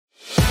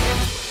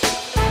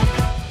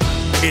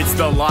It's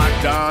the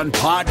Locked On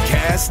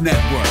Podcast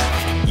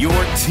Network, your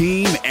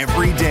team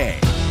every day.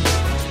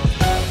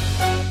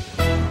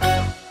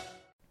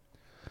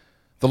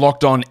 The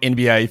Locked On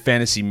NBA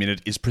Fantasy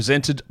Minute is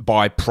presented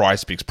by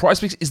PrizePicks.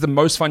 PrizePicks is the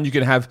most fun you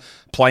can have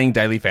playing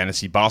daily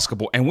fantasy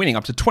basketball and winning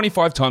up to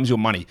 25 times your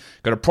money.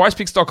 Go to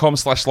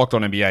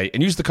prizepicks.com/LockedOnNBA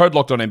and use the code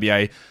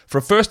LockedOnNBA for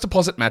a first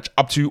deposit match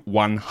up to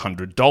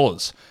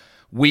 $100.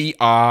 We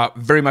are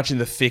very much in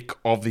the thick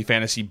of the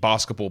fantasy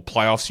basketball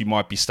playoffs. You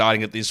might be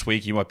starting it this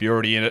week. You might be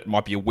already in it. It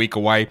might be a week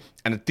away.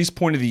 And at this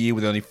point of the year,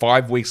 with only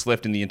 5 weeks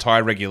left in the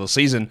entire regular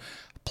season,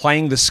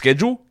 playing the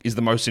schedule is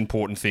the most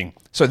important thing.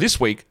 So this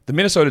week, the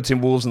Minnesota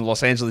Timberwolves and the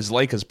Los Angeles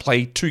Lakers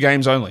play 2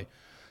 games only.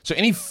 So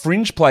any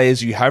fringe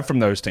players you have from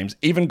those teams,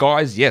 even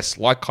guys, yes,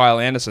 like Kyle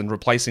Anderson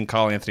replacing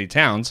Karl Anthony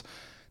Towns,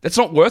 that's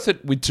not worth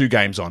it with 2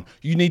 games on.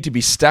 You need to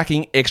be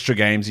stacking extra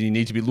games, and you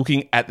need to be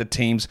looking at the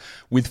teams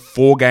with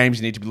 4 games.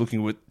 You need to be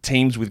looking at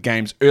teams with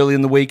games early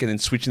in the week and then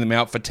switching them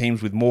out for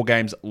teams with more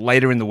games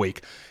later in the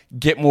week.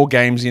 Get more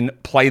games in,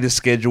 play the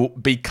schedule,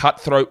 be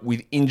cutthroat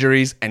with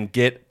injuries, and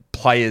get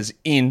players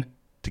in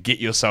to get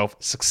yourself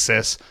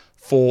success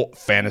for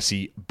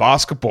fantasy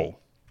basketball.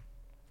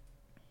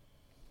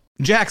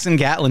 Jackson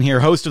Gatlin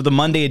here, host of the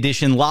Monday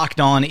edition Locked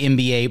On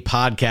NBA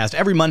podcast.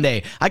 Every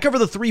Monday, I cover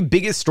the 3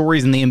 biggest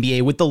stories in the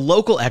NBA with the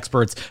local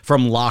experts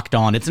from Locked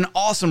On. It's an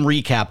awesome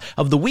recap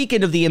of the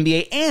weekend of the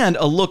NBA and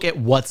a look at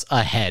what's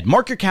ahead.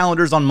 Mark your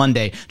calendars on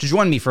Monday to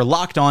join me for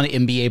Locked On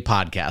NBA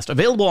podcast,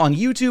 available on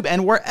YouTube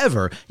and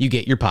wherever you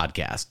get your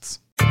podcasts.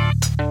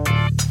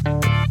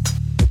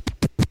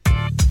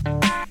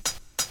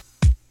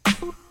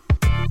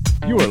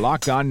 You are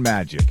Locked On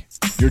Magic,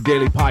 your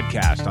daily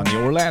podcast on the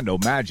Orlando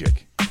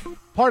Magic.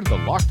 Part of the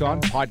Locked On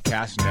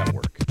Podcast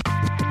Network,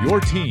 your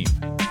team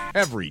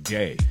every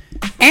day.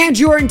 And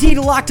you are indeed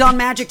Locked On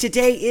Magic.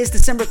 Today is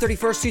December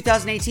 31st,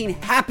 2018.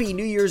 Happy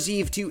New Year's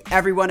Eve to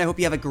everyone. I hope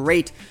you have a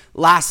great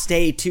last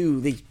day to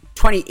the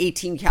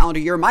 2018 calendar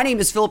year. My name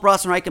is Philip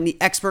Rosenreich. I'm the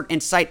expert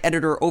and site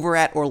editor over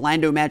at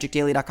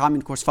OrlandoMagicDaily.com.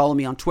 And of course, follow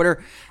me on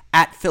Twitter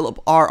at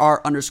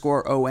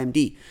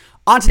PhilipRR_OMD.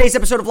 On today's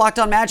episode of Locked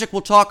On Magic,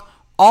 we'll talk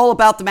all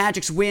about the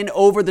Magic's win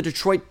over the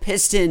Detroit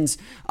Pistons,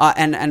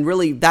 and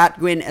really that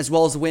win as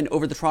well as the win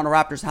over the Toronto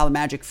Raptors, how the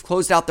Magic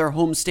closed out their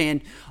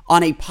homestand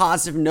on a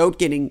positive note,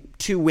 getting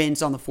 2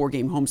 wins on the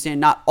 4-game homestand.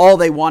 Not all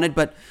they wanted,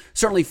 but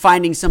certainly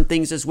finding some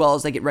things as well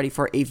as they get ready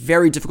for a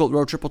very difficult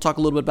road trip. We'll talk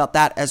a little bit about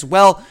that as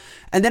well.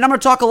 And then I'm going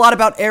to talk a lot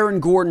about Aaron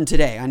Gordon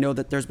today. I know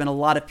that there's been a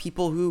lot of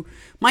people who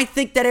might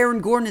think that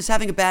Aaron Gordon is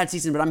having a bad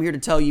season, but I'm here to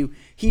tell you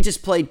he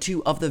just played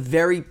 2 of the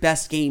very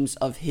best games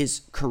of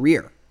his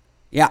career.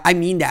 Yeah, I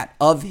mean that,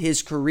 of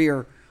his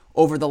career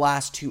over the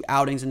last 2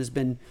 outings, and has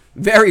been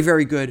very,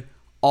 very good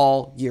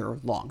all year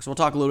long. So we'll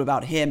talk a little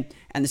about him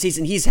and the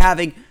season he's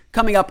having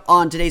coming up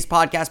on today's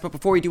podcast. But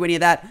before we do any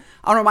of that,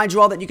 I want to remind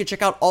you all that you can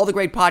check out all the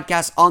great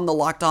podcasts on the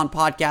Locked On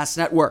Podcast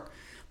Network.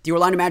 The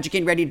Orlando Magic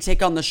getting ready to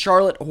take on the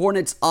Charlotte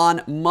Hornets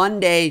on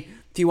Monday.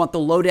 If you want the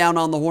lowdown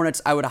on the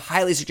Hornets, I would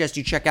highly suggest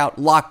you check out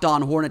Locked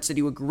On Hornets. They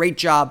do a great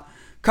job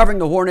covering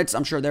the Hornets.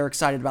 I'm sure they're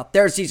excited about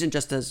their season,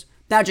 just as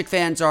Magic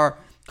fans are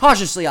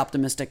cautiously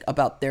optimistic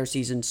about their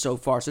season so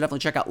far. So definitely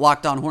check out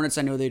Locked On Hornets.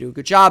 I know they do a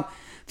good job.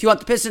 If you want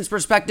the Pistons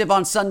perspective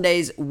on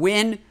Sunday's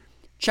win,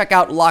 check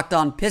out Locked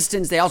On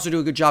Pistons. They also do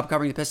a good job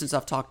covering the Pistons.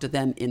 I've talked to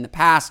them in the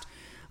past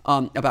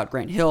about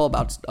Grant Hill,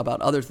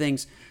 about other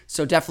things.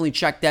 So definitely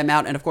check them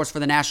out. And of course, for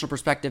the national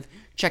perspective,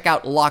 check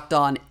out Locked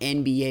On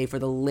NBA for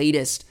the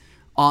latest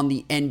on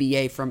the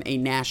NBA from a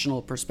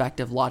national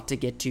perspective. Lot to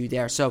get to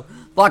there. So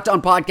Locked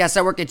On Podcast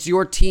Network, it's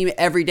your team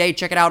every day.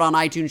 Check it out on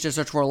iTunes. Just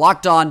search for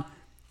Locked On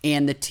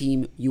and the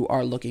team you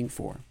are looking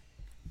for.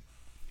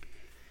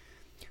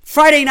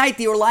 Friday night,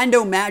 the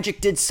Orlando Magic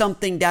did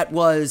something that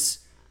was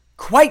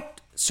quite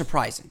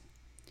surprising.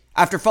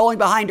 After falling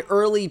behind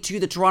early to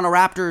the Toronto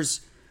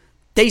Raptors,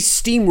 they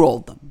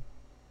steamrolled them,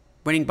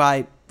 leading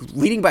by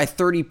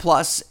 30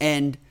 plus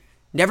and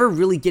never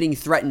really getting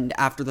threatened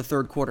after the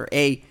third quarter.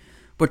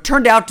 What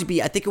turned out to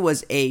be, I think it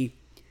was a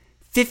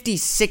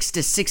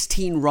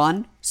 56-16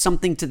 run,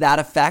 something to that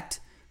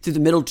effect, through the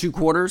middle 2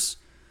 quarters.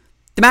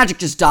 The Magic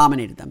just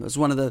dominated them. It was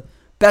one of the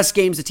best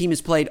games the team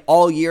has played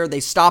all year.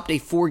 They stopped a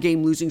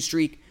 4-game losing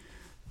streak.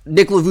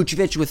 Nikola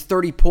Vucevic with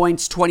 30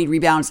 points, 20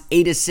 rebounds,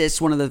 8 assists,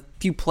 one of the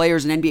few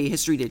players in NBA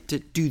history to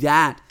do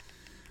that.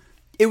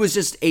 It was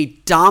just a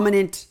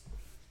dominant,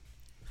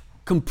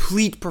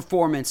 complete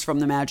performance from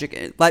the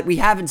Magic like we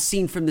haven't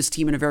seen from this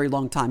team in a very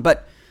long time.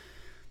 But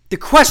the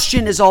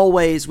question is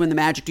always, when the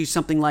Magic do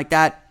something like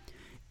that,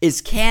 is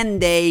can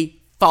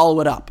they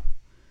follow it up?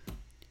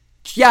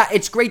 Yeah,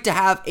 it's great to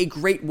have a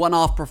great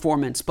one-off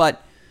performance,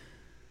 but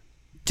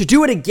to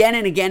do it again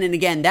and again and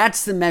again,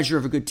 that's the measure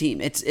of a good team.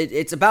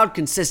 It's about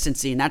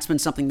consistency, and that's been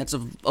something that's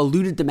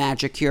eluded the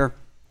Magic here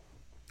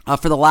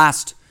for the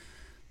last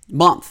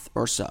month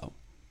or so.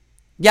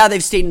 Yeah,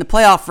 they've stayed in the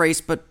playoff race,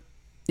 but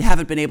they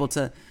haven't been able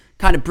to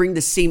kind of bring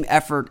the same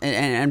effort.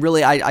 And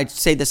really, I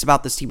say this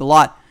about this team a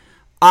lot.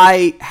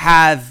 I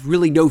have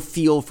really no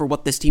feel for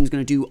what this team's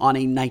going to do on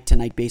a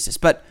night-to-night basis.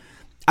 But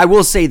I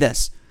will say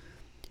this.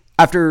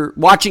 after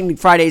watching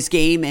Friday's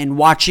game and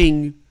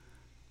watching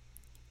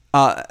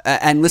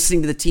and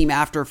listening to the team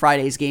after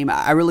Friday's game,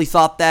 I really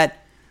thought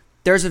that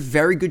there's a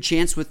very good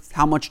chance with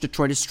how much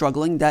Detroit is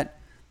struggling that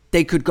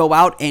they could go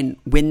out and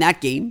win that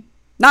game.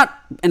 Not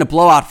in a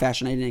blowout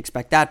fashion, I didn't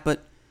expect that,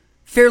 but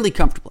fairly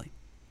comfortably.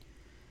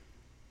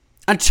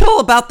 Until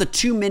about the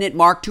 2-minute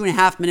mark,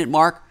 2.5-minute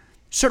mark,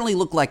 certainly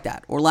looked like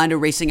that. Orlando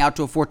racing out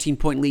to a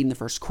 14-point lead in the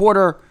first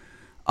quarter.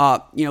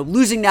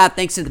 Losing that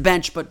thanks to the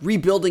bench, but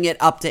rebuilding it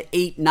up to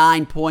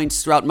 8-9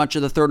 points throughout much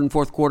of the third and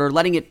fourth quarter,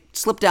 letting it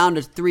slip down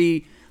to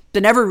 3, to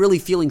never really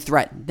feeling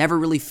threatened, never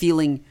really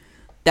feeling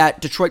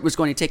that Detroit was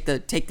going to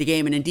take the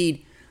game. And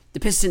indeed, the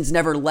Pistons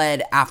never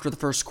led after the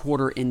first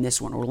quarter in this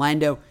one.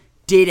 Orlando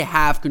did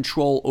have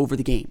control over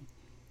the game.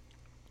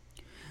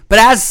 But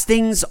as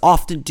things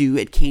often do,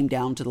 it came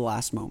down to the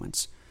last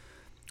moments.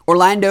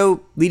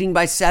 Orlando, leading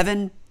by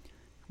 7,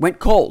 went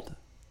cold.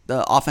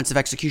 The offensive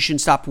execution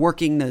stopped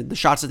working. The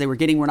shots that they were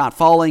getting were not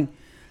falling.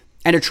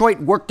 And Detroit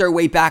worked their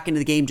way back into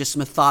the game just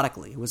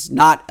methodically. It was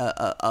not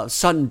a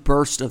sudden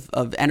burst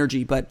of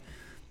energy, but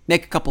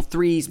make a couple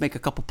threes, make a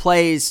couple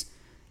plays,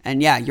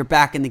 and yeah, you're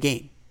back in the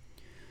game.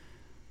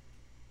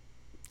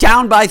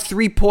 Down by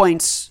 3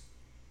 points,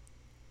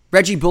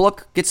 Reggie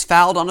Bullock gets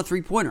fouled on a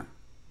three-pointer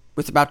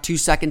with about 2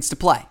 seconds to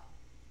play.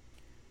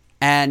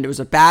 And it was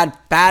a bad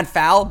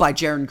foul by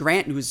Jaren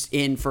Grant, who was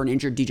in for an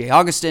injured DJ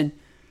Augustin.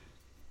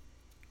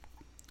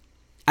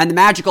 And the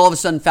Magic all of a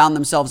sudden found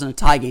themselves in a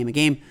tie game, a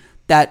game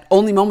that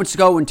only moments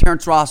ago when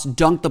Terrence Ross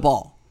dunked the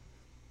ball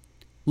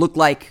looked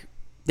like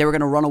they were going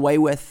to run away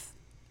with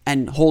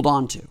and hold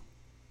on to.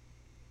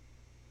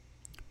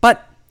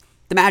 But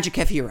the Magic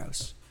have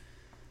heroes.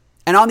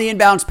 And on the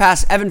inbounds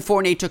pass, Evan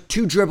Fournier took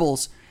 2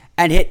 dribbles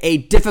and hit a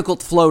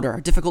difficult floater,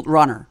 a difficult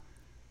runner,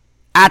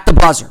 at the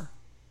buzzer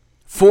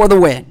for the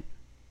win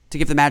to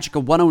give the Magic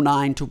a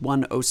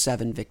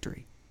 109-107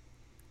 victory.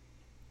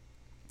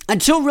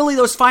 Until really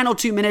those final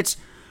 2 minutes,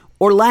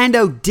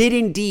 Orlando did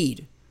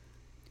indeed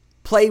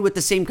play with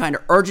the same kind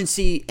of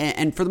urgency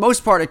and for the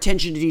most part,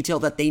 attention to detail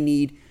that they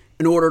need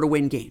in order to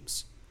win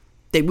games.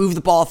 They moved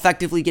the ball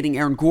effectively, getting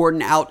Aaron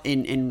Gordon out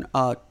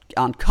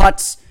on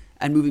cuts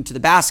and moving to the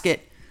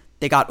basket.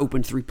 They got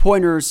open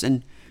 3-pointers,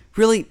 and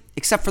really,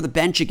 except for the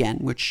bench again,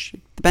 which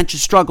the bench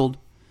has struggled,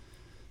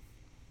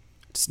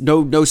 it's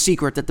no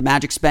secret that the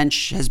Magic's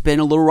bench has been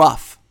a little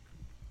rough.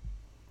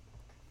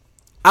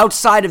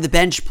 Outside of the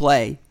bench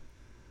play,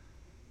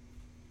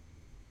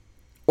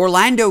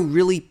 Orlando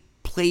really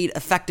played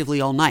effectively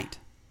all night.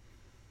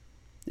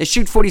 They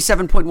shoot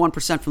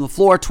 47.1% from the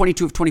floor,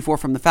 22 of 24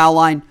 from the foul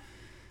line.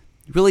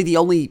 Really, the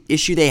only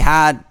issue they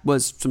had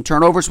was some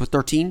turnovers with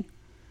 13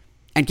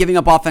 and giving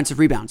up offensive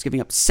rebounds, giving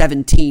up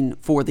 17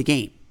 for the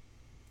game.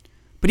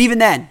 But even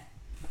then,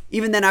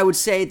 I would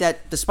say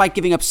that despite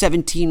giving up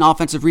 17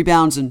 offensive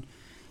rebounds, and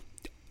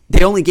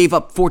they only gave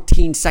up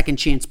 14 second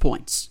chance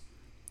points.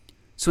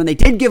 So when they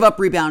did give up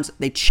rebounds,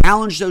 they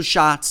challenged those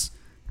shots.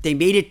 They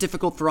made it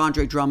difficult for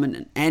Andre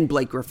Drummond and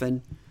Blake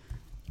Griffin.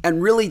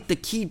 And really, the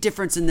key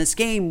difference in this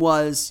game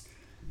was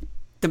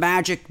the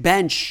Magic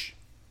bench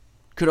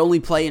could only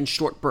play in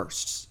short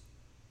bursts.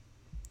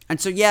 And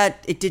so, yeah,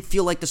 it did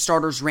feel like the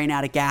starters ran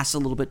out of gas a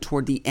little bit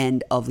toward the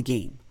end of the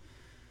game.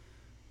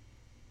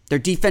 Their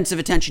defensive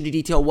attention to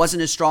detail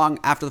wasn't as strong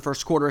after the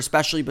first quarter,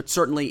 especially, but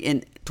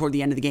certainly toward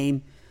the end of the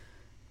game.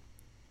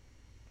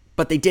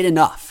 But they did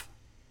enough.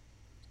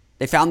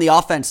 They found the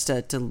offense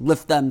to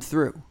lift them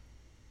through.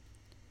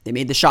 They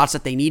made the shots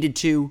that they needed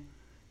to.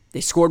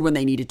 They scored when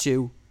they needed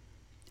to.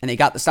 And they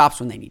got the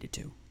stops when they needed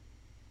to.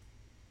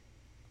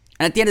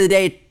 And at the end of the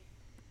day,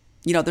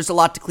 there's a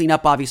lot to clean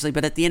up, obviously,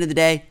 but at the end of the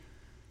day,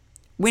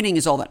 winning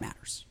is all that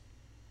matters.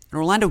 And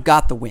Orlando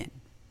got the win.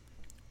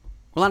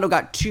 Orlando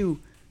got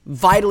 2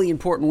 vitally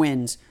important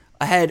wins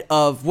ahead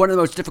of one of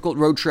the most difficult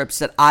road trips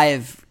that I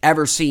have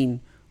ever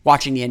seen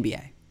watching the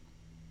NBA.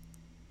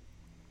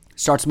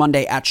 Starts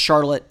Monday at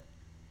Charlotte,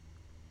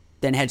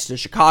 then heads to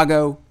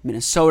Chicago,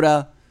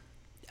 Minnesota,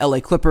 LA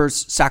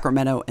Clippers,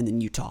 Sacramento, and then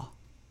Utah.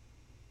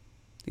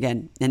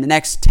 Again, in the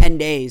next 10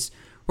 days,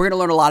 we're going to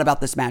learn a lot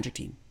about this Magic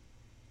team.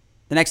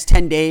 The next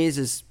 10 days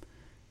is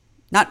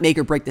not make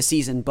or break the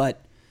season,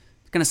 but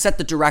it's going to set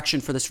the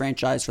direction for this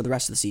franchise for the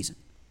rest of the season.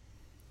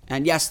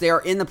 And yes, they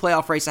are in the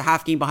playoff race, a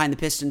half game behind the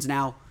Pistons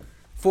now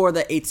for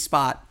the 8th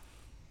spot,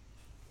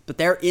 but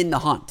they're in the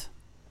hunt.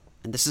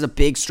 And this is a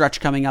big stretch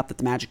coming up that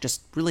the Magic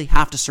just really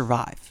have to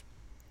survive.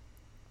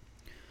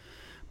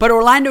 But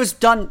Orlando's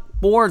done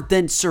more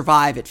than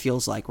survive, it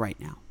feels like right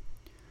now.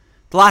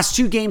 The last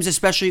 2 games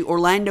especially,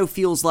 Orlando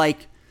feels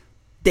like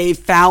they've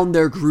found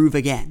their groove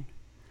again.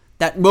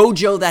 That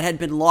mojo that had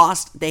been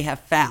lost, they have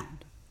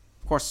found.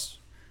 Of course,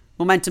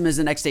 momentum is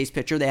the next day's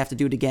picture. They have to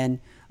do it again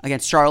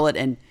against Charlotte,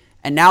 and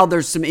now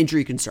there's some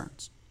injury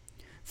concerns.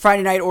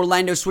 Friday night,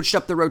 Orlando switched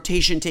up the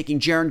rotation, taking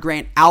Jaren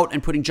Grant out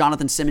and putting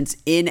Jonathan Simmons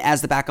in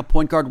as the backup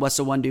point guard, Wes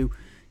Iwundu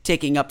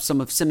taking up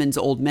some of Simmons'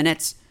 old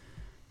minutes.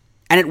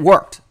 And it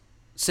worked.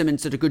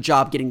 Simmons did a good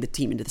job getting the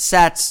team into the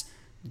sets,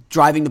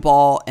 driving the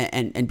ball,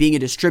 and being a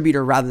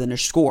distributor rather than a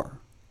scorer.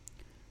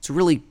 It's a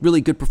really,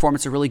 really good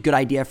performance, a really good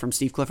idea from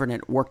Steve Clifford,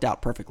 and it worked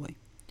out perfectly.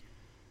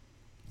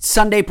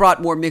 Sunday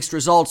brought more mixed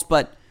results,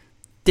 but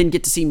didn't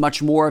get to see much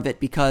more of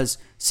it because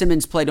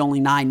Simmons played only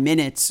 9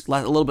 minutes, a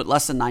little bit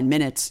less than 9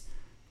 minutes,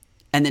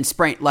 and then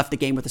left the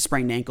game with a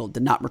sprained ankle,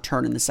 did not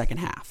return in the second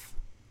half.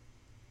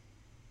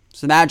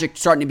 So the Magic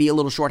starting to be a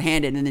little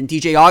shorthanded, and then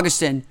DJ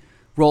Augustin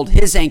rolled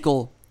his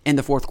ankle in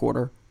the fourth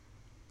quarter.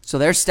 So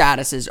their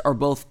statuses are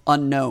both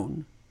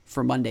unknown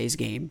for Monday's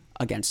game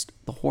against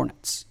the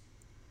Hornets.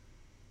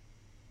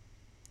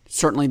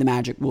 Certainly the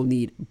Magic will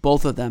need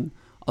both of them,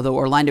 although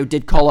Orlando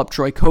did call up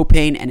Troy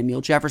Copane and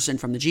Emile Jefferson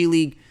from the G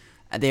League.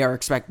 They are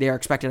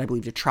expected, I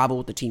believe, to travel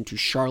with the team to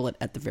Charlotte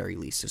at the very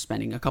least, so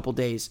spending a couple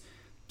days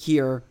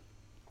here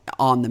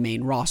on the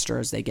main roster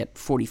as they get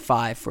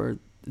 45 for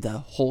the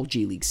whole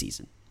G League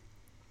season.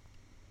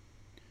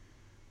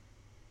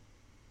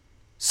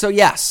 So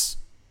yes,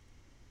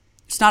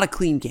 it's not a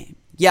clean game.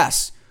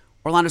 Yes,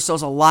 Orlando still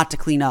has a lot to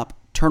clean up,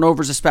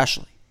 turnovers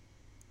especially.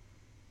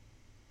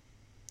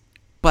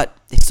 But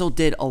they still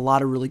did a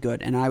lot of really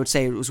good, and I would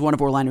say it was one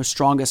of Orlando's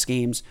strongest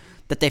games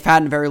that they've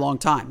had in a very long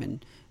time,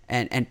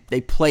 and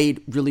they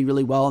played really,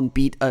 really well and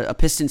beat a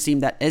Pistons team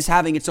that is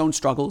having its own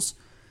struggles,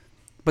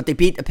 but they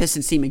beat a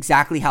Pistons team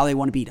exactly how they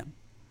want to beat them,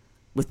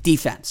 with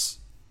defense,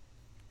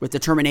 with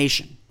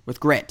determination, with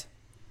grit.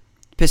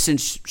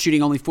 Pistons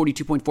shooting only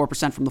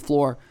 42.4% from the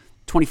floor,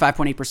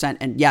 25.8%,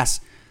 and yes,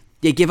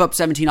 they give up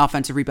 17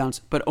 offensive rebounds,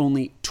 but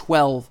only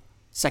 12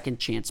 second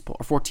chance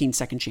or 14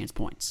 second chance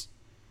points.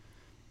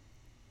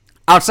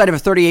 Outside of a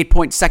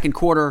 38-point second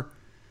quarter,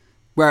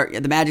 where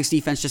the Magic's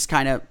defense just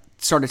kind of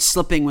started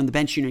slipping when the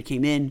bench unit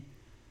came in,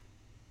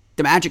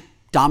 the Magic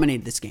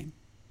dominated this game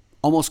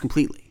almost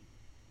completely.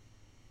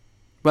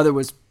 Whether it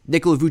was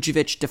Nikola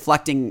Vucevic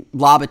deflecting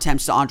lob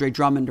attempts to Andre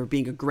Drummond or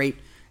being a great,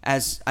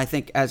 as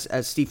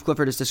Steve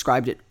Clifford has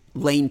described it,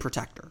 lane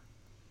protector.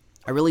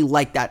 I really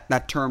like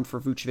that term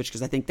for Vucevic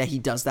because I think that he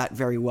does that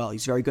very well.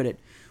 He's very good at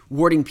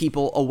warding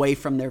people away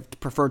from their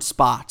preferred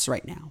spots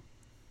right now,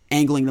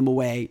 angling them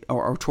away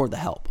or toward the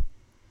help.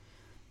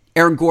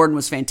 Aaron Gordon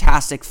was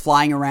fantastic,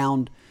 flying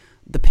around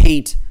the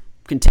paint,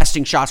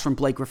 contesting shots from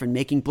Blake Griffin,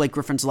 making Blake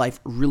Griffin's life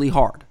really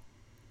hard.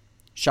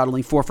 Shot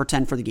only 4 for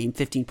 10 for the game,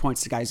 15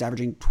 points. The guy's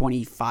averaging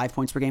 25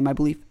 points per game, I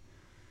believe.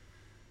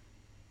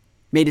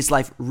 Made his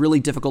life really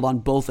difficult on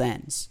both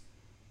ends.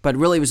 But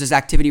really it was his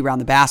activity around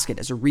the basket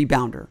as a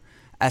rebounder,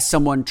 as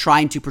someone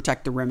trying to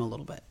protect the rim a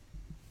little bit.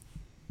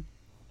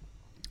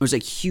 It was a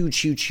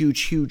huge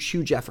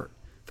effort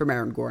from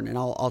Aaron Gordon, and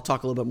I'll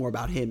talk a little bit more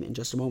about him in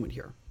just a moment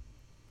here.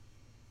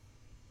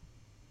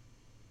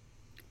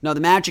 Now,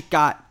 the Magic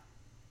got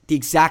the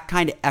exact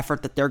kind of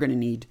effort that they're going to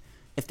need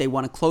if they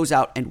want to close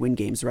out and win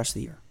games the rest of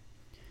the year.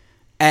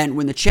 And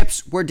when the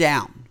chips were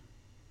down,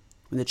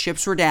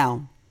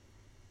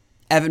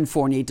 Evan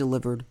Fournier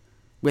delivered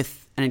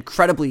with an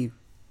incredibly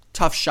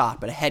tough shot,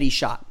 but a heady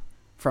shot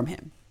from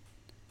him.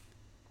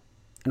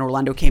 And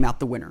Orlando came out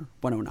the winner,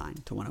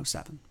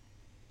 109-107.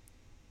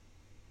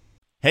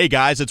 Hey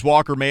guys, it's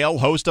Walker Mail,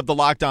 host of the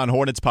Locked On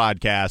Hornets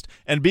podcast,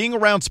 and being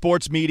around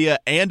sports media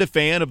and a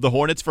fan of the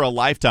Hornets for a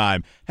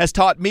lifetime has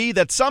taught me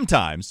that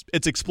sometimes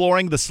it's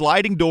exploring the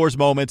sliding doors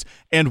moments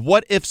and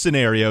what-if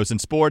scenarios in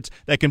sports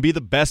that can be the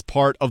best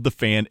part of the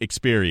fan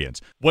experience.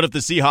 What if the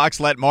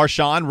Seahawks let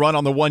Marshawn run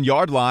on the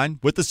 1-yard line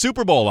with the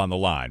Super Bowl on the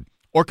line?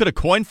 Or could a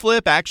coin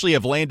flip actually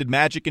have landed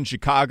Magic in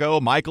Chicago,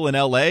 Michael in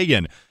L.A.,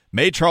 and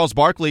made Charles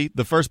Barkley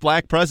the first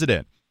black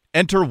president?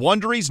 Enter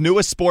Wondery's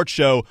newest sports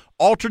show,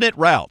 Alternate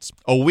Routes,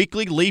 a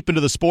weekly leap into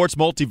the sports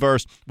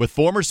multiverse with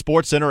former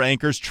SportsCenter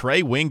anchors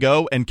Trey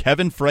Wingo and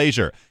Kevin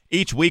Frazier.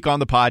 Each week on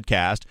the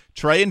podcast,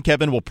 Trey and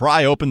Kevin will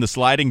pry open the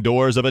sliding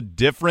doors of a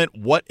different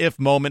what-if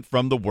moment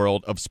from the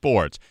world of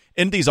sports.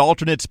 In these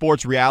alternate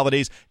sports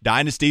realities,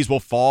 dynasties will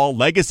fall,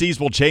 legacies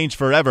will change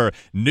forever,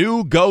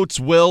 new GOATs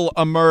will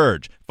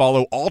emerge.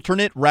 Follow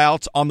Alternate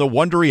Routes on the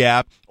Wondery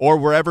app or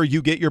wherever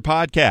you get your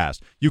podcast.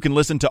 You can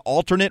listen to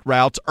Alternate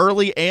Routes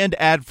early and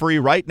ad-free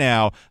right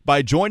now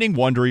by joining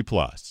Wondery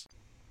Plus.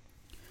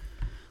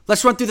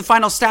 Let's run through the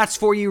final stats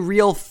for you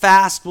real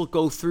fast. We'll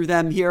go through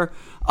them here.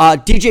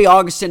 DJ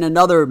Augustin,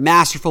 another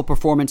masterful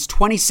performance,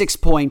 26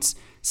 points,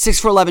 6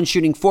 for 11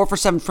 shooting, 4 for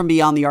 7 from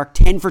beyond the arc,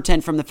 10 for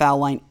 10 from the foul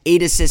line,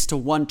 8 assists to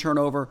 1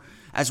 turnover,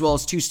 as well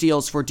as 2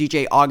 steals for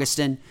DJ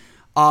Augustin.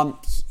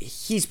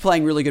 He's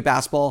playing really good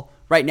basketball.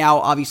 Right now,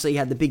 obviously, he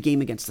had the big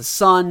game against the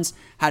Suns,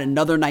 had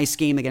another nice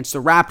game against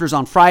the Raptors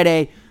on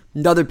Friday,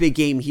 another big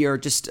game here,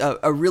 just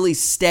a really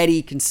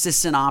steady,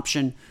 consistent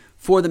option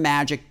for the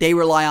Magic. They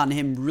rely on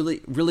him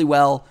really, really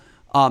well.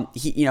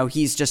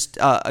 He's just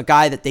a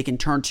guy that they can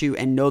turn to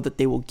and know that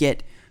they will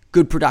get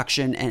good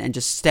production and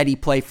just steady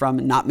play from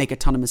and not make a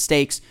ton of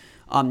mistakes.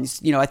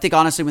 I think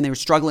honestly when they were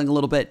struggling a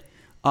little bit,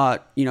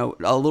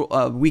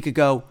 a week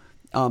ago,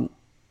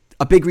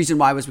 a big reason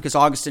why was because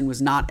Augustin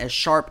was not as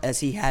sharp as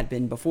he had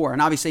been before.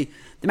 And obviously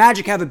the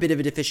Magic have a bit of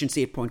a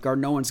deficiency at point guard.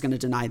 No one's going to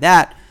deny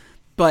that.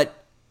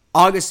 But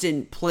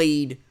Augustin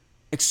played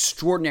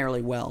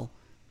extraordinarily well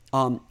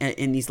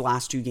in these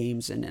last 2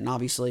 games. And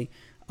obviously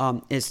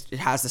it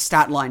has the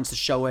stat lines to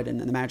show it, and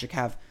then the Magic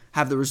have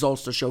the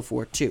results to show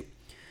for it too.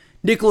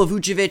 Nikola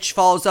Vucevic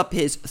follows up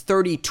his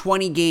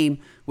 30-20 game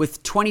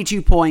with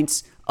 22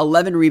 points,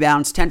 11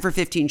 rebounds, 10 for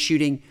 15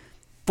 shooting,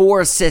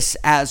 4 assists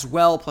as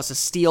well, plus a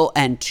steal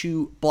and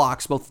 2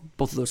 blocks, both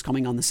of those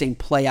coming on the same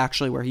play,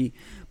 actually, where he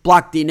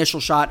blocked the initial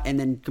shot and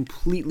then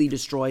completely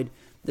destroyed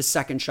the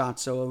second shot.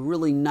 So a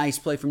really nice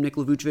play from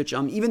Nikola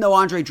Vucevic. Even though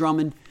Andre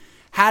Drummond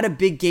had a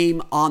big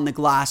game on the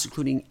glass,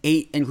 including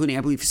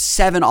I believe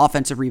 7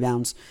 offensive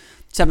rebounds,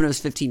 7 of his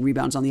 15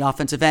 rebounds on the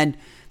offensive end,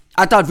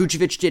 I thought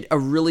Vucevic did a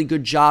really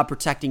good job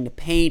protecting the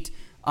paint,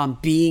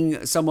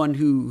 being someone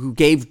who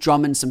gave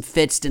Drummond some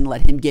fits, didn't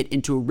let him get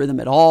into a rhythm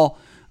at all,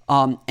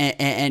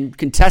 and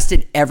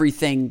contested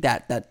everything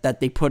that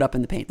they put up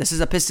in the paint. This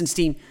is a Pistons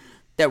team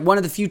that one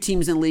of the few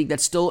teams in the league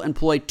that still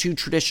employ 2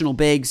 traditional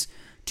bigs,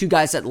 2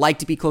 guys that like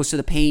to be close to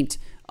the paint.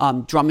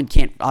 Drummond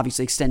can't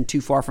obviously extend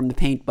too far from the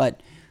paint,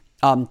 but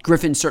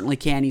Griffin certainly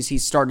can.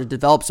 He's started to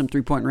develop some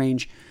three-point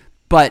range.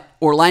 But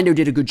Orlando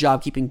did a good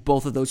job keeping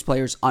both of those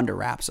players under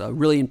wraps.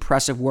 Really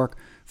impressive work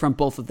from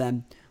both of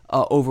them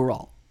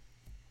overall.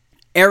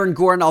 Aaron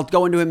Gordon, I'll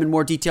go into him in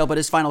more detail, but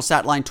his final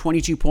stat line,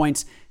 22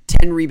 points,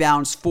 10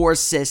 rebounds, 4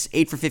 assists,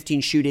 8 for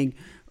 15 shooting.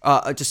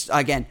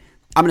 Again,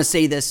 I'm going to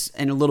say this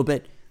in a little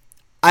bit.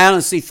 I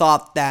honestly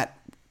thought that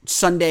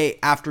Sunday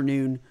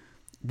afternoon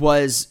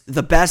was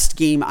the best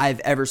game I've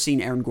ever seen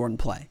Aaron Gordon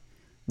play.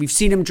 We've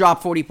seen him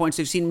drop 40 points.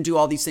 We've seen him do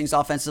all these things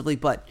offensively,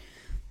 but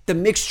the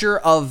mixture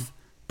of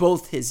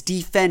both his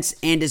defense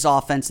and his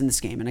offense in this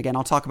game, and again,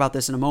 I'll talk about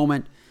this in a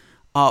moment,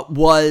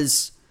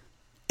 was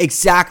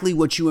exactly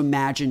what you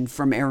imagined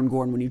from Aaron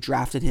Gordon when you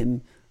drafted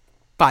him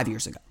 5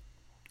 years ago.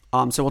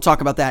 So we'll talk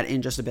about that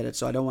in just a bit.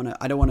 So I don't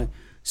want to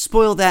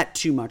spoil that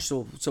too much.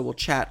 So we'll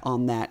chat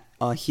on that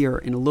here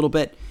in a little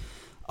bit.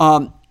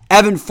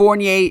 Evan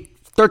Fournier,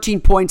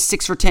 13 points,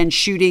 6 for 10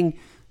 shooting,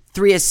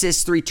 3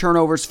 assists, 3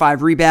 turnovers,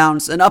 5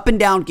 rebounds. An up and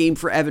down game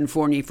for Evan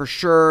Fournier for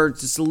sure.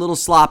 Just a little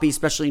sloppy,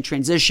 especially in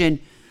transition.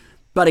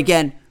 But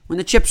again, when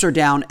the chips are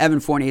down,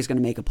 Evan Fournier is going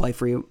to make a play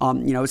for you.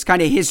 It's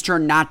kind of his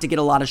turn not to get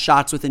a lot of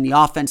shots within the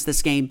offense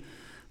this game.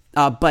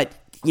 But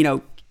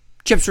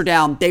chips are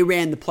down. They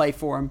ran the play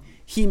for him.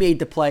 He made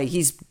the play.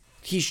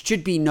 He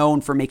should be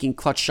known for making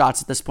clutch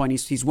shots at this point.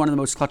 He's one of the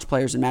most clutch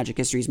players in Magic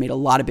history. He's made a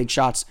lot of big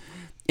shots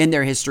in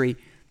their history.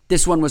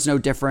 This one was no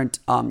different.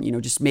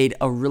 Just made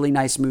a really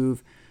nice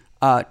move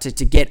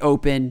to get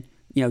open.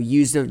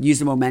 Use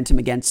the momentum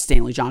against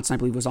Stanley Johnson, I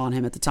believe was on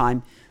him at the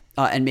time.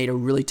 And made a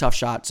really tough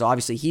shot. So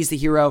obviously he's the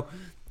hero.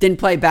 Didn't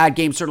play a bad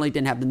game. Certainly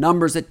didn't have the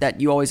numbers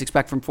that you always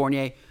expect from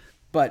Fournier,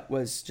 but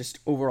was just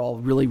overall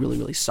really, really,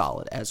 really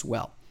solid as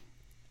well.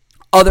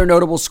 Other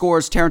notable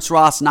scores, Terrence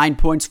Ross, 9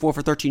 points, 4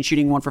 for 13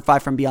 shooting, 1 for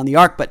 5 from beyond the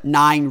arc, but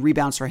 9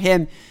 rebounds for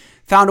him.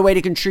 Found a way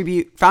to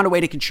contribute,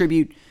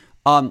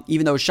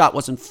 even though his shot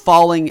wasn't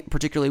falling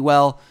particularly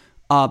well.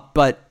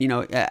 But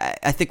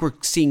I think we're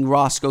seeing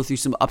Ross go through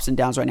some ups and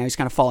downs right now. He's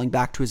kind of falling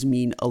back to his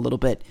mean a little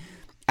bit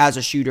as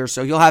a shooter.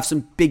 So he'll have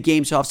some big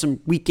games. He'll have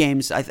some weak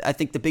games. I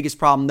think the biggest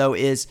problem, though,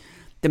 is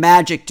the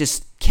Magic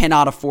just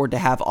cannot afford to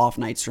have off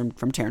nights from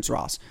Terrence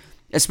Ross,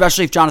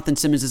 especially if Jonathan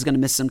Simmons is going to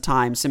miss some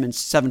time. Simmons,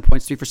 7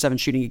 points, 3 for 7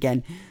 shooting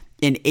again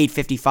in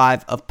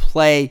 8:55 of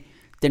play.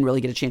 Didn't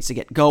really get a chance to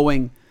get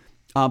going.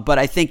 But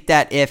I think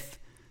that if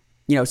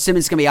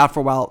Simmons is going to be out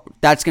for a while,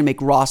 that's going to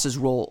make Ross's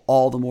role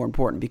all the more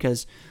important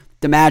because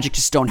the Magic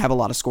just don't have a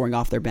lot of scoring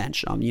off their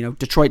bench.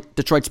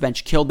 Detroit's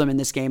bench killed them in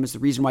this game. Is the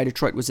reason why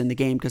Detroit was in the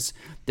game because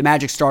the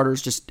Magic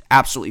starters just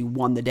absolutely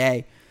won the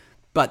day.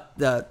 But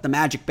the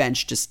Magic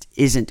bench just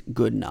isn't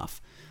good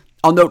enough.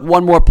 I'll note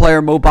one more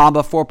player, Mo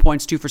Bamba, 4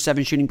 points, 2 for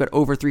 7 shooting, but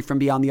over 3 from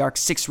beyond the arc,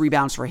 6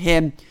 rebounds for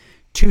him,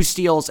 2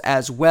 steals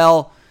as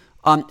well.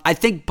 I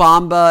think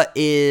Bamba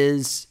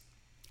is...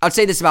 I'd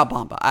say this about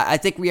Bamba. I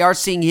think we are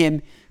seeing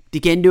him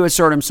begin to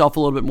assert himself a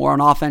little bit more on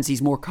offense.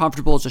 He's more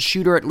comfortable as a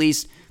shooter, at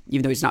least,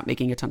 even though he's not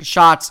making a ton of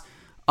shots.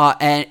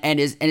 And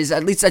is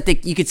at least, I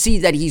think you could see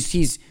that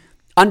he's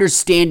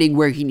understanding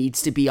where he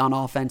needs to be on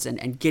offense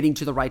and getting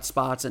to the right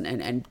spots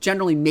and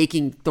generally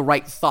making the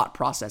right thought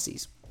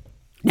processes.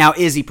 Now,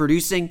 is he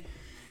producing?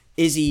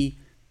 Is he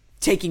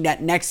taking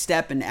that next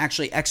step and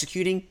actually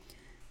executing?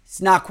 It's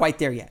not quite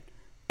there yet.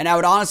 And I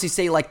would honestly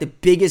say, the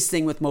biggest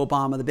thing with Mo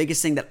Bamba, the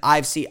biggest thing that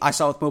I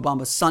saw with Mo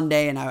Bamba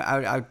Sunday, and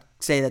I would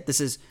say that this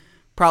is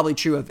probably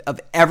true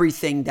of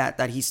everything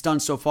that he's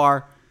done so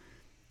far,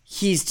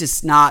 he's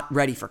just not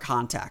ready for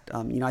contact.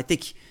 I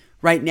think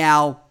right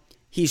now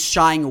he's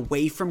shying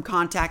away from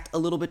contact a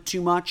little bit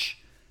too much,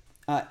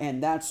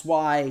 and that's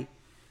why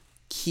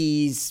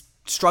he's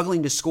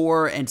struggling to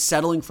score and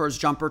settling for his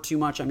jumper too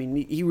much. I mean,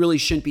 he really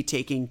shouldn't be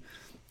taking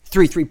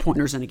 3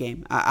 3-pointers in a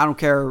game. I don't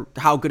care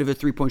how good of a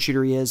 3-point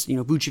shooter he is.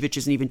 Vucevic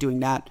isn't even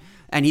doing that,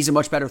 and he's a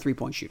much better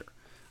 3-point shooter.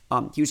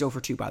 He was 0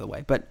 for 2, by the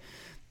way. But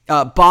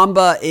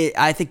Bamba,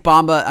 I think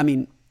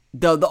Bamba,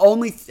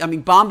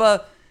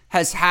 Bamba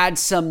has had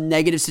some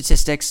negative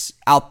statistics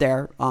out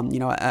there.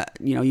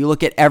 You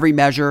look at every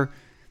measure,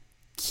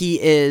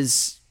 he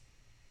is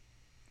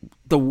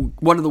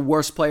one of the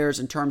worst players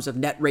in terms of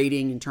net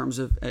rating, in terms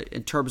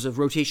of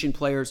rotation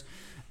players,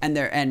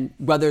 and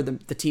whether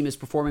the team is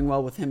performing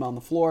well with him on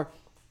the floor.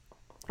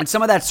 And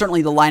some of that's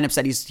certainly the lineups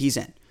that he's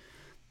in.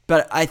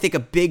 But I think a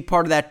big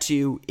part of that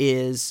too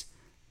is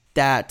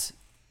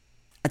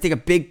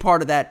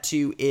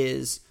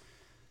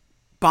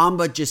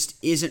Bamba just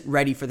isn't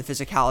ready for the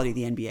physicality of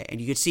the NBA.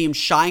 And you could see him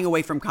shying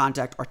away from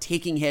contact or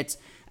taking hits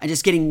and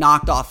just getting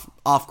knocked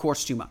off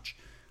course too much.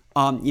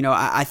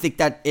 I think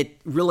that it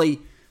really,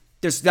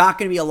 there's not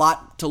going to be a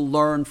lot to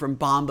learn from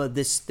Bamba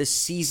this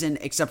season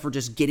except for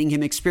just getting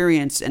him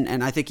experience.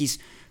 And I think he's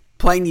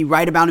playing the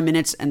right amount of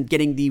minutes and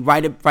getting the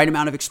right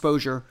amount of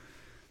exposure.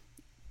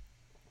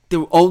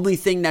 The only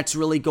thing that's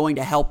really going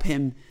to help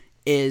him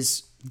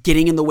is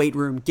getting in the weight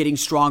room, getting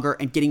stronger,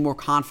 and getting more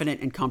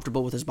confident and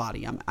comfortable with his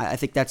body. I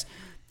think that's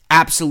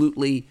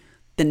absolutely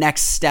the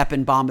next step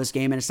in Bamba's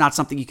game, and it's not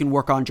something you can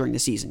work on during the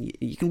season.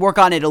 You can work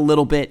on it a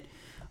little bit,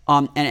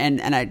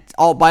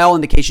 by all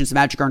indications, the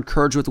Magic are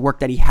encouraged with the work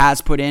that he has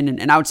put in,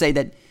 and I would say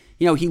that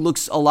he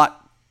looks a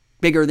lot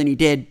bigger than he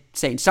did,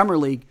 say, in Summer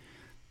League,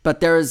 but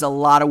there is a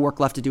lot of work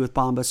left to do with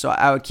Bamba, so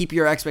I would keep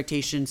your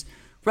expectations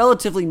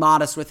relatively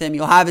modest with him.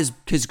 He'll have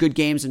his good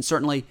games, and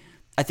certainly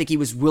I think he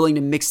was willing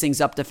to mix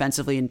things up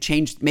defensively and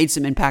made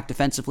some impact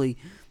defensively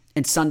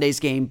in Sunday's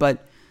game,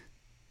 but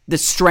the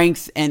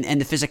strength and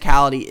the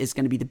physicality is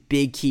going to be the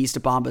big keys to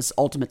Bamba's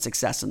ultimate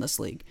success in this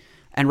league.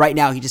 And right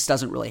now, he just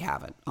doesn't really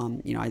have it.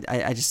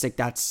 I just think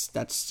that's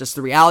just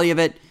the reality of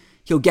it.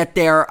 He'll get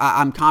there.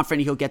 I'm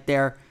confident he'll get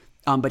there,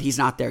 but he's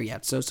not there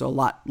yet. So a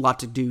lot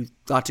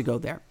to go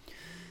there.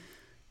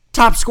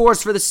 Top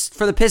scores for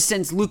the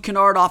Pistons. Luke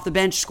Kennard off the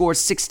bench scores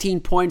 16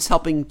 points,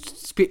 helping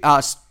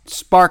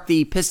spark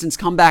the Pistons'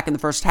 comeback in the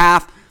first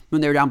half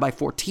when they were down by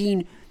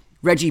 14.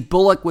 Reggie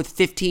Bullock with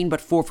 15, but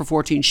 4 for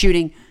 14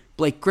 shooting.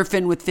 Blake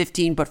Griffin with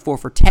 15, but 4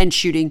 for 10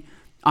 shooting.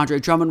 Andre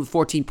Drummond with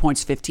 14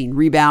 points, 15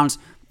 rebounds.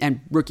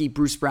 And rookie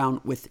Bruce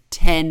Brown with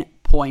 10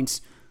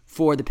 points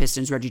for the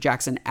Pistons. Reggie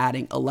Jackson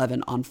adding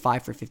 11 on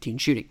 5 for 15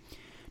 shooting.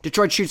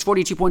 Detroit shoots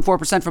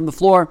 42.4% from the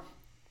floor.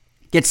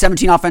 Gets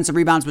 17 offensive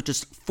rebounds with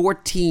just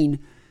 14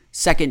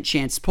 second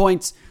chance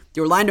points.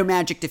 The Orlando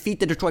Magic defeat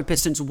the Detroit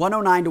Pistons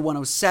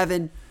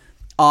 109-107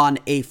 on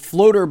a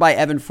floater by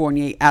Evan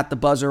Fournier at the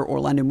buzzer.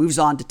 Orlando moves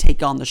on to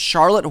take on the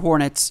Charlotte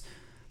Hornets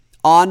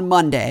on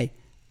Monday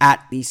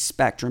at the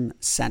Spectrum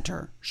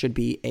Center. Should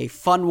be a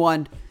fun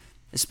one,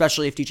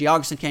 especially if DJ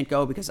Augustin can't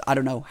go, because I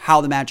don't know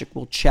how the Magic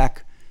will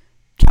check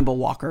Kemba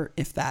Walker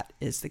if that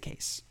is the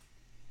case.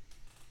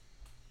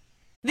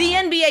 The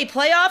NBA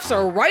playoffs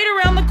are right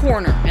around the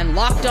corner, and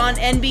Locked On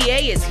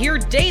NBA is here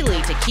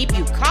daily to keep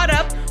you caught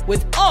up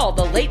with all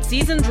the late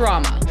season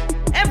drama.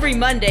 Every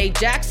Monday,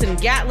 Jackson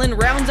Gatlin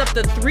rounds up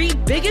the 3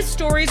 biggest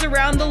stories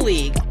around the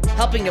league,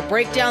 helping to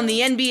break down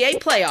the NBA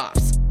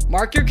playoffs.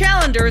 Mark your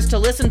calendars to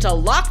listen to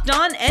Locked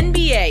On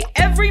NBA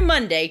every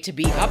Monday to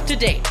be up to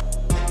date.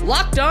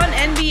 Locked On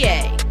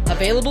NBA,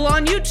 available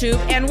on YouTube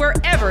and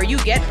wherever you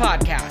get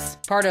podcasts.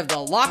 Part of the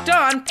Locked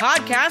On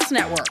Podcast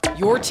Network,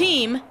 your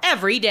team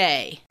every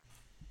day.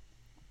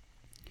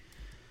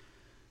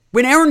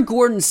 When Aaron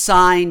Gordon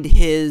signed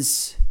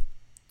his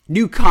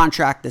new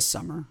contract this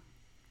summer,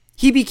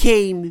 he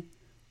became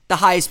the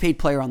highest paid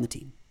player on the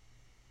team.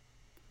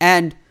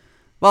 And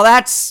while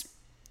that's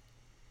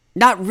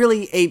not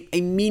really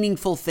a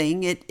meaningful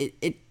thing,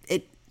 it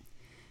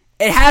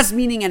has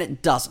meaning and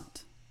it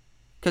doesn't.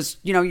 Because,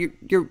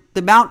 the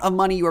amount of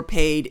money you are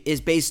paid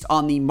is based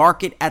on the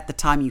market at the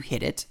time you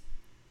hit it.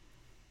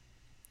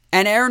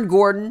 And Aaron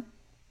Gordon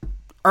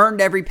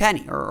earned every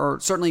penny, or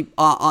certainly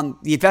on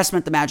the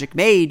investment the Magic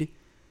made,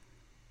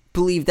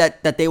 believe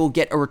that they will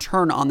get a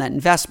return on that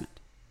investment.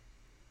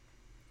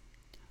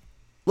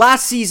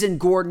 Last season,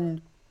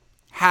 Gordon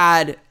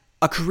had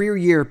a career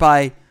year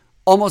by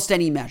almost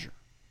any measure.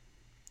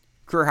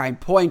 Career high in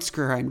points,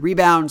 career high in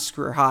rebounds,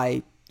 career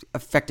high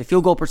effective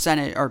field goal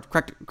percentage, or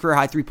career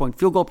high 3-point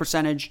field goal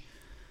percentage.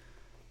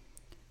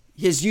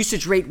 His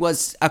usage rate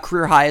was a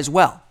career high as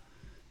well.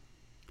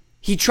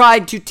 He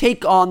tried to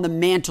take on the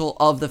mantle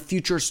of the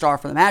future star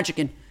for the Magic,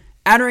 and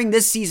entering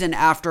this season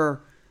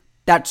after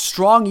that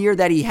strong year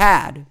that he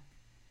had,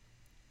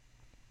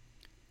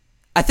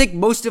 I think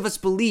most of us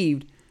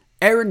believed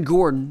Aaron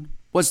Gordon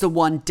was the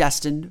one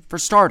destined for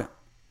stardom.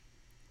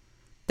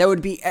 That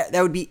would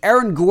be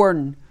Aaron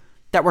Gordon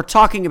that we're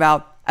talking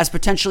about as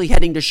potentially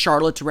heading to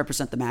Charlotte to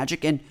represent the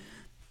Magic. And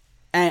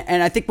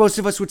I think most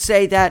of us would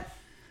say that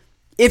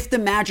if the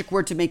Magic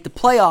were to make the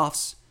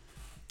playoffs,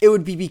 it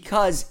would be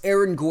because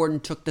Aaron Gordon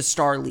took the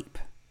star leap.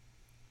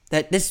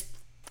 That this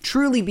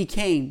truly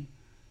became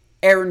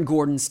Aaron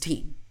Gordon's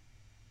team.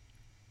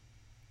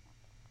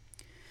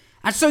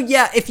 And so,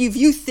 if you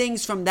view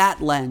things from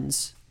that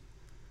lens,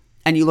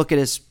 and you look at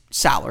his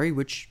salary,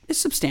 which is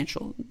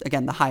substantial,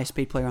 again, the highest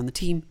paid player on the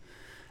team,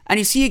 and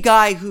you see a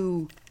guy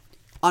who,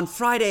 on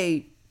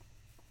Friday,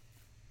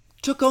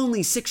 took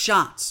only 6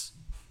 shots,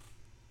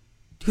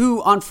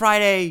 who on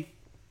Friday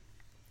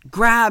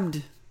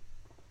grabbed,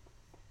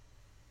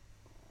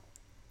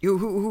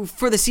 who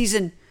for the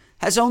season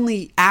has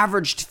only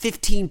averaged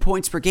 15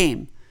 points per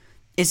game,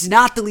 is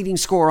not the leading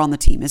scorer on the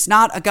team, is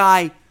not a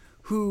guy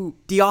who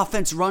the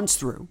offense runs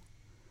through,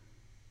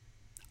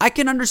 I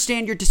can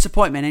understand your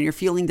disappointment and your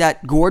feeling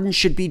that Gordon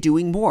should be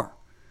doing more.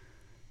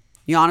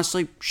 You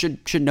honestly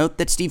should note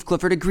that Steve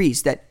Clifford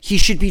agrees that he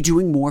should be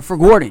doing more for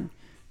Gordon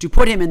to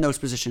put him in those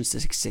positions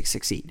to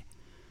succeed.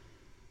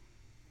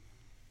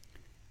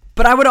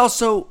 But I would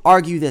also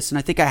argue this, and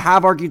I think I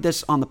have argued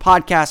this on the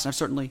podcast, and I've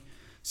certainly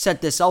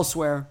said this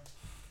elsewhere,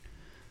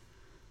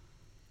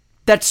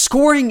 that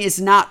scoring is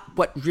not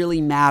what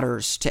really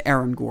matters to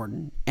Aaron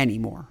Gordon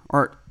anymore,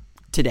 or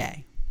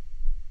today,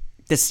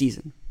 this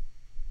season.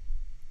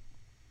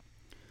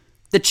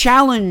 The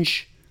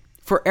challenge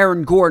for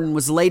Aaron Gordon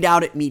was laid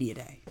out at Media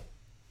Day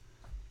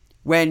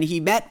when he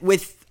met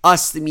with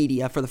us, the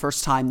media, for the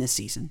first time this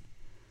season.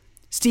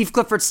 Steve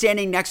Clifford,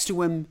 standing next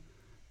to him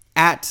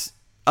at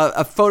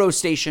a photo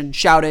station,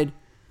 shouted,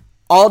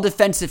 "All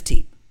defensive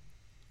team.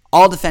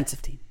 All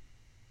defensive team."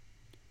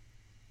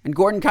 And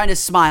Gordon kind of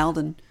smiled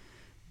and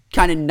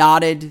kind of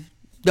nodded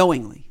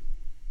knowingly.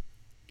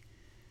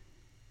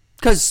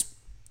 Because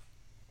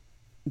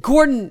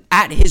Gordon,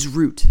 at his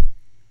root,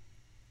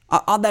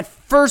 on that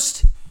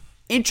first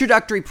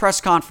introductory press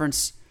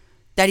conference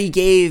that he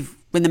gave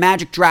when the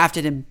Magic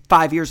drafted him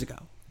 5 years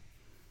ago,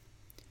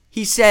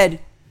 he said,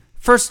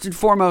 first and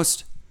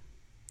foremost,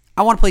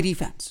 I want to play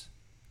defense.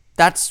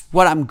 That's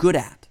what I'm good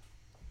at.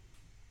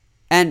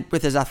 And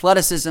with his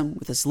athleticism,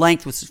 with his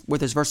length,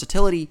 with his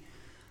versatility,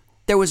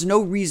 there was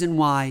no reason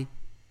why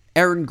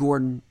Aaron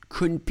Gordon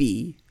couldn't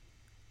be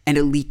an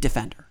elite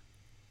defender.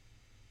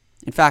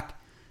 In fact,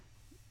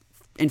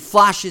 in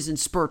flashes and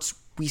spurts,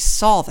 we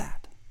saw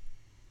that.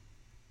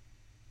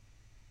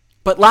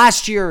 But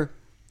last year,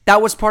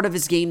 that was part of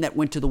his game that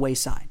went to the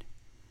wayside.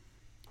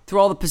 Through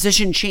all the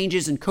position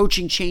changes and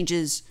coaching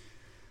changes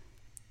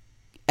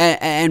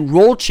and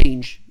role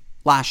change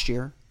last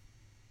year,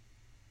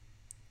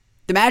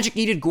 the Magic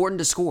needed Gordon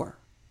to score.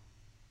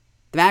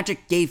 The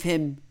Magic gave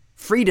him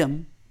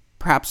freedom,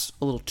 perhaps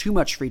a little too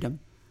much freedom,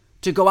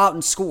 to go out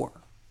and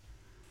score.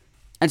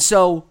 And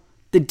so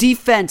the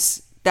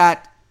defense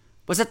that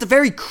was at the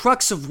very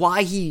crux of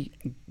why he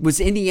was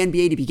in the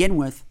NBA to begin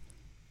with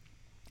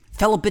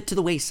fell a bit to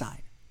the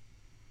wayside.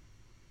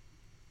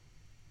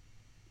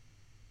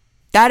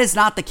 That is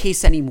not the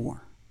case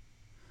anymore.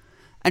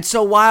 And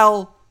so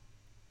while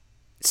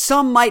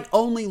some might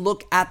only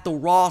look at the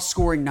raw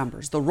scoring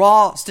numbers, the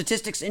raw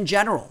statistics in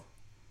general,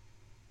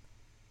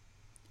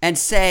 and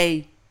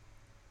say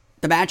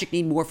the Magic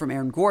need more from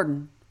Aaron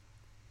Gordon,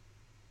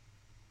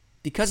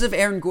 because of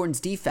Aaron Gordon's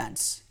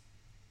defense,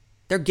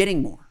 they're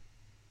getting more.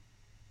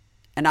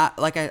 And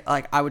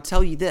I would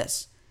tell you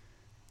this,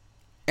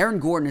 Aaron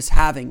Gordon is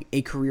having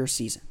a career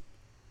season.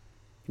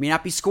 He may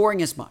not be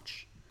scoring as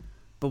much,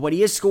 but what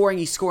he is scoring,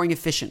 he's scoring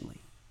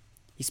efficiently.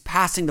 He's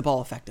passing the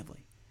ball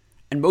effectively.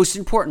 And most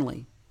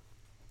importantly,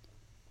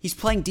 he's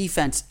playing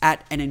defense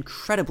at an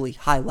incredibly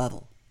high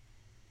level.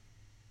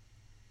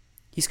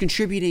 He's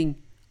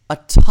contributing a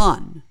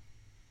ton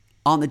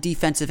on the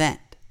defensive end.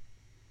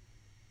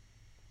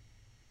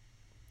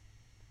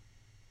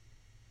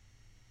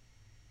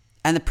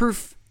 And the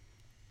proof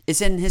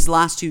is in his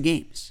last two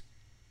games,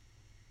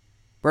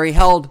 where he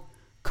held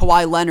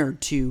Kawhi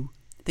Leonard to,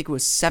 I think it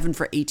was 7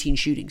 for 18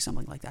 shooting,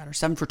 something like that, or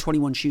 7 for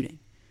 21 shooting.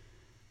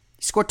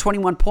 He scored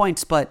 21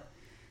 points, but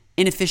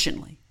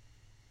inefficiently.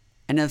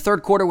 And in the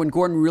third quarter, when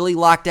Gordon really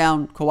locked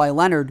down Kawhi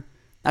Leonard,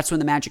 that's when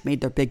the Magic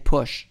made their big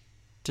push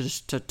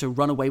to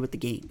run away with the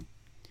game.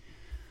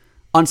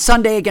 On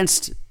Sunday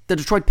against the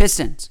Detroit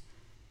Pistons,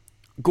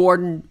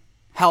 Gordon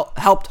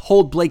helped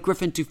hold Blake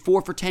Griffin to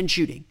 4 for 10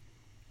 shooting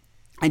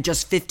and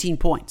just 15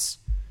 points.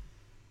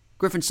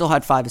 Griffin still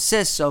had 5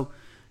 assists, so,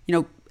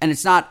 and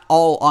it's not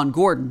all on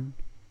Gordon,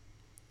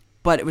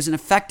 but it was an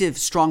effective,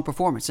 strong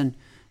performance. And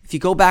if you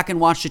go back and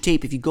watch the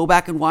tape, if you go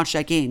back and watch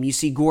that game, you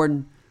see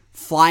Gordon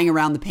flying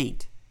around the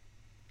paint,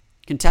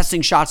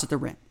 contesting shots at the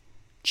rim,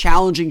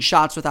 challenging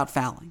shots without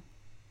fouling.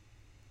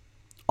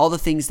 All the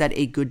things that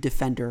a good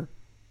defender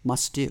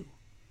must do.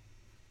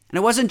 And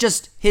it wasn't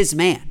just his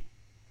man.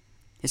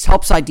 His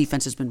help side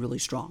defense has been really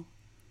strong.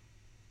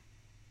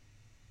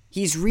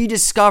 He's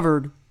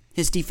rediscovered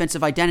his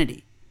defensive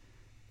identity,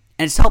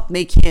 and it's helped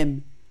make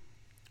him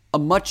a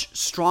much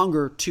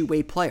stronger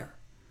two-way player,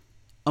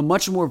 a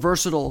much more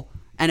versatile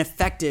and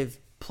effective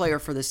player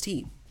for this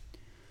team.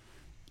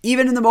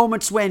 Even in the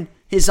moments when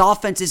his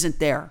offense isn't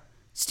there,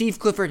 Steve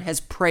Clifford has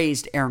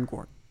praised Aaron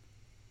Gordon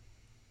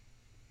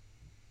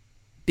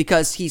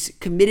because he's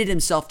committed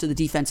himself to the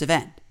defensive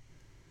end.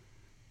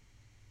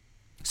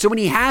 So when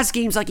he has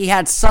games like he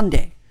had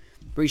Sunday,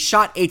 where he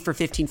shot 8 for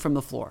 15 from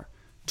the floor,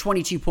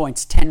 22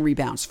 points, 10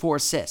 rebounds, 4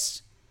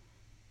 assists,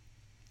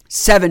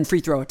 7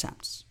 free throw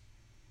attempts.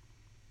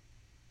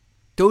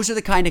 Those are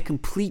the kind of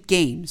complete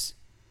games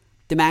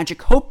the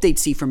Magic hoped they'd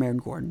see from Aaron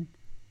Gordon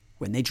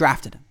when they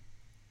drafted him.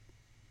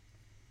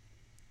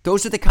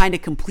 Those are the kind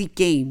of complete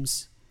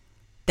games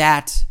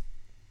that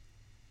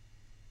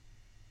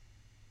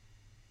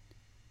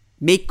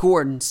make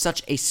Gordon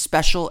such a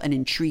special and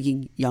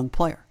intriguing young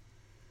player.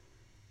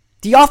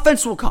 The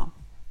offense will come.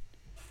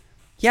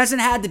 He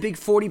hasn't had the big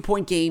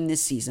 40-point game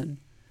this season.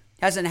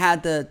 Hasn't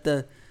had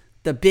the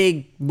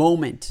big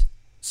moment,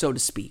 so to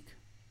speak.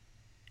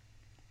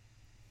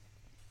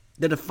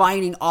 The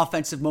defining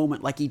offensive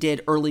moment like he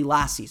did early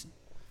last season.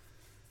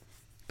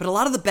 But a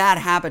lot of the bad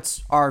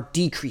habits are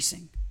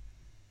decreasing.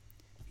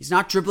 He's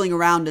not dribbling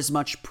around as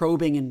much,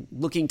 probing and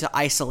looking to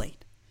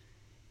isolate.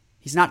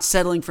 He's not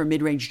settling for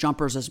mid-range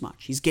jumpers as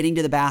much. He's getting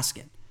to the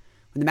basket.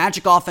 When the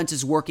Magic offense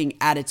is working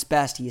at its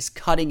best, he is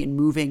cutting and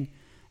moving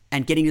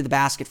and getting to the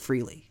basket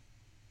freely.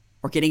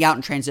 Or getting out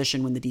in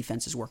transition when the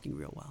defense is working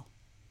real well.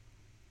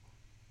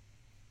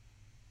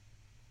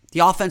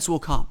 The offense will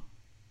come.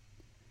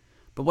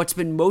 But what's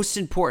been most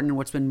important and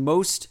what's been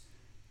most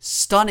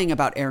stunning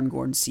about Aaron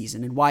Gordon's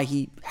season and why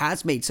he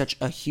has made such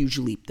a huge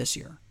leap this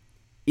year,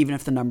 even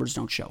if the numbers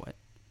don't show it,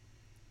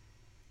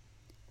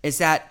 is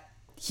that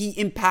he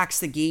impacts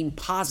the game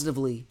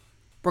positively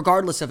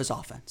regardless of his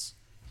offense.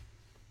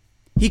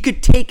 He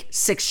could take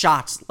 6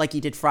 shots like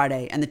he did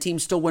Friday and the team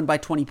still win by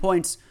 20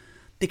 points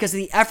because of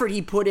the effort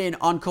he put in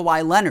on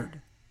Kawhi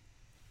Leonard.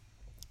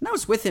 And that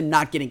was with him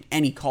not getting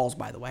any calls,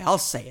 by the way. I'll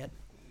say it.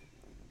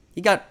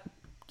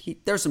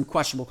 There's some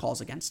questionable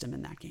calls against him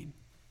in that game.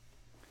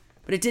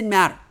 But it didn't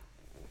matter.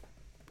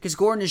 Because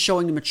Gordon is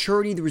showing the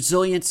maturity, the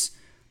resilience,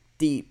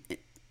 the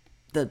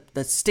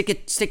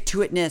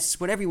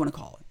stick-to-itness, whatever you want to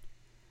call it,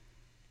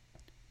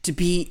 to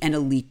be an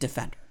elite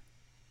defender.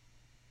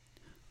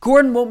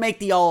 Gordon won't make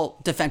the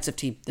all-defensive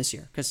team this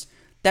year because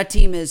that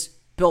team is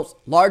built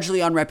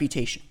largely on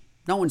reputation.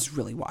 No one's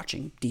really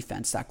watching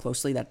defense that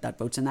closely that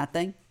votes in that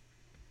thing.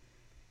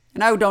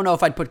 And I don't know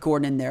if I'd put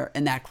Gordon in there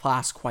in that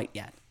class quite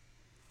yet.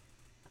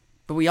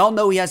 But we all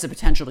know he has the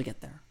potential to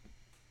get there.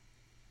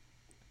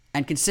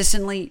 And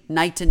consistently,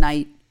 night to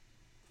night,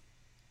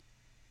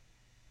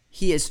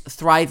 he is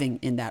thriving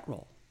in that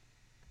role.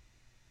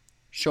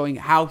 Showing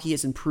how he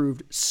has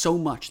improved so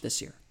much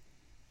this year.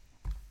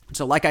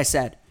 So like I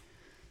said,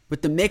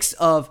 with the mix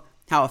of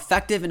how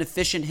effective and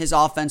efficient his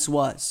offense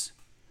was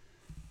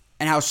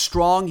and how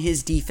strong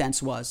his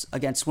defense was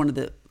against one of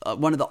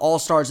the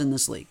all-stars in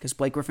this league, because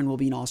Blake Griffin will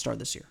be an all-star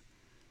this year,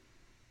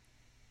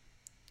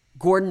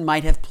 Gordon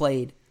might have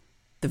played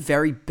the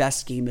very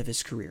best game of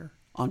his career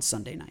on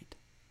Sunday night.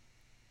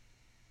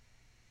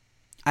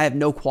 I have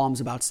no qualms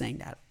about saying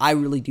that. I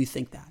really do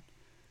think that.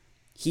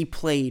 He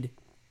played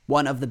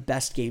one of the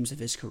best games of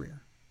his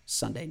career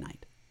Sunday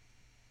night.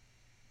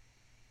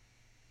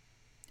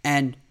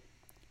 And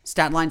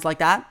stat lines like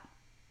that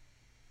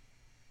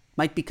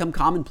might become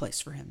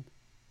commonplace for him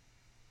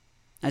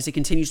as he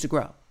continues to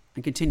grow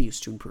and continues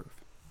to improve.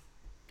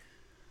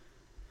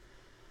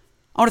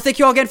 I want to thank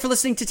you all again for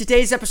listening to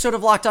today's episode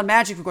of Locked On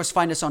Magic. Of course,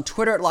 find us on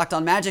Twitter at Locked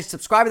On Magic.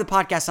 Subscribe to the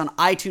podcast on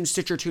iTunes,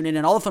 Stitcher, TuneIn,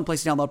 and all the fun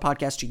places to download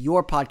podcasts to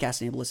your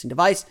podcast-enabled listening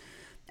device.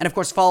 And of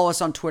course, follow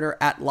us on Twitter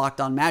at Locked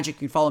On Magic.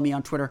 You can follow me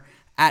on Twitter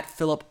at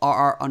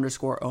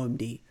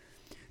PhilipRR_OMD.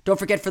 Don't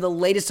forget, for the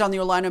latest on the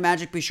Orlando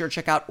Magic, be sure to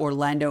check out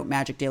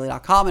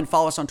OrlandoMagicDaily.com and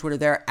follow us on Twitter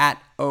there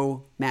at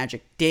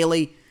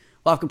OMagicDaily.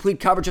 We'll have complete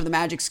coverage of the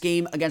Magic's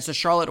game against the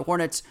Charlotte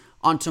Hornets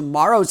on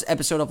tomorrow's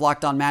episode of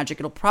Locked On Magic.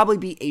 It'll probably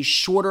be a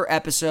shorter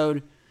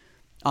episode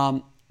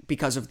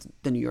because of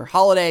the New Year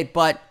holiday,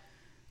 but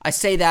I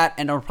say that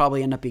and it'll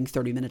probably end up being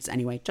 30 minutes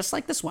anyway, just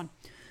like this one.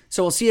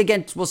 So we'll see you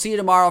again. We'll see you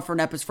tomorrow for an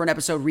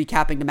episode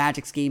recapping the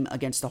Magic's game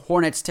against the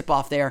Hornets.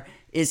 Tip-off there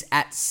is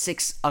at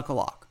 6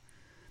 o'clock.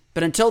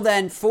 But until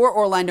then, for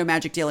Orlando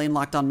Magic Daily and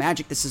Locked On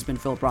Magic, this has been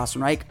Philip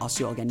Rossman-Reich. I'll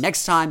see you all again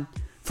next time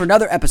for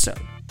another episode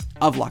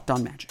of Locked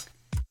On Magic.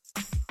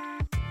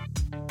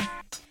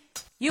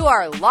 You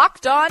are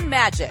Locked On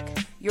Magic,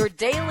 your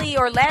daily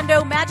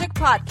Orlando Magic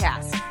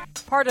podcast.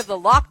 Part of the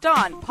Locked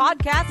On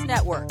Podcast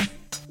Network.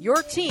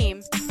 Your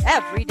team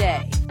every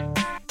day.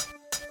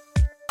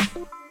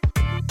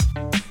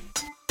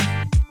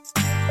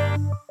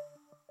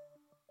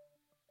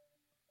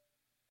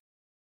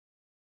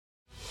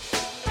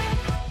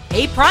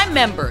 Hey, Prime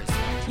members,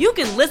 you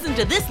can listen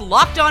to this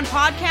Locked On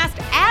podcast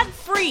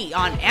ad-free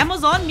on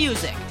Amazon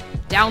Music.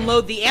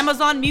 Download the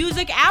Amazon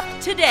Music app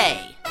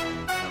today.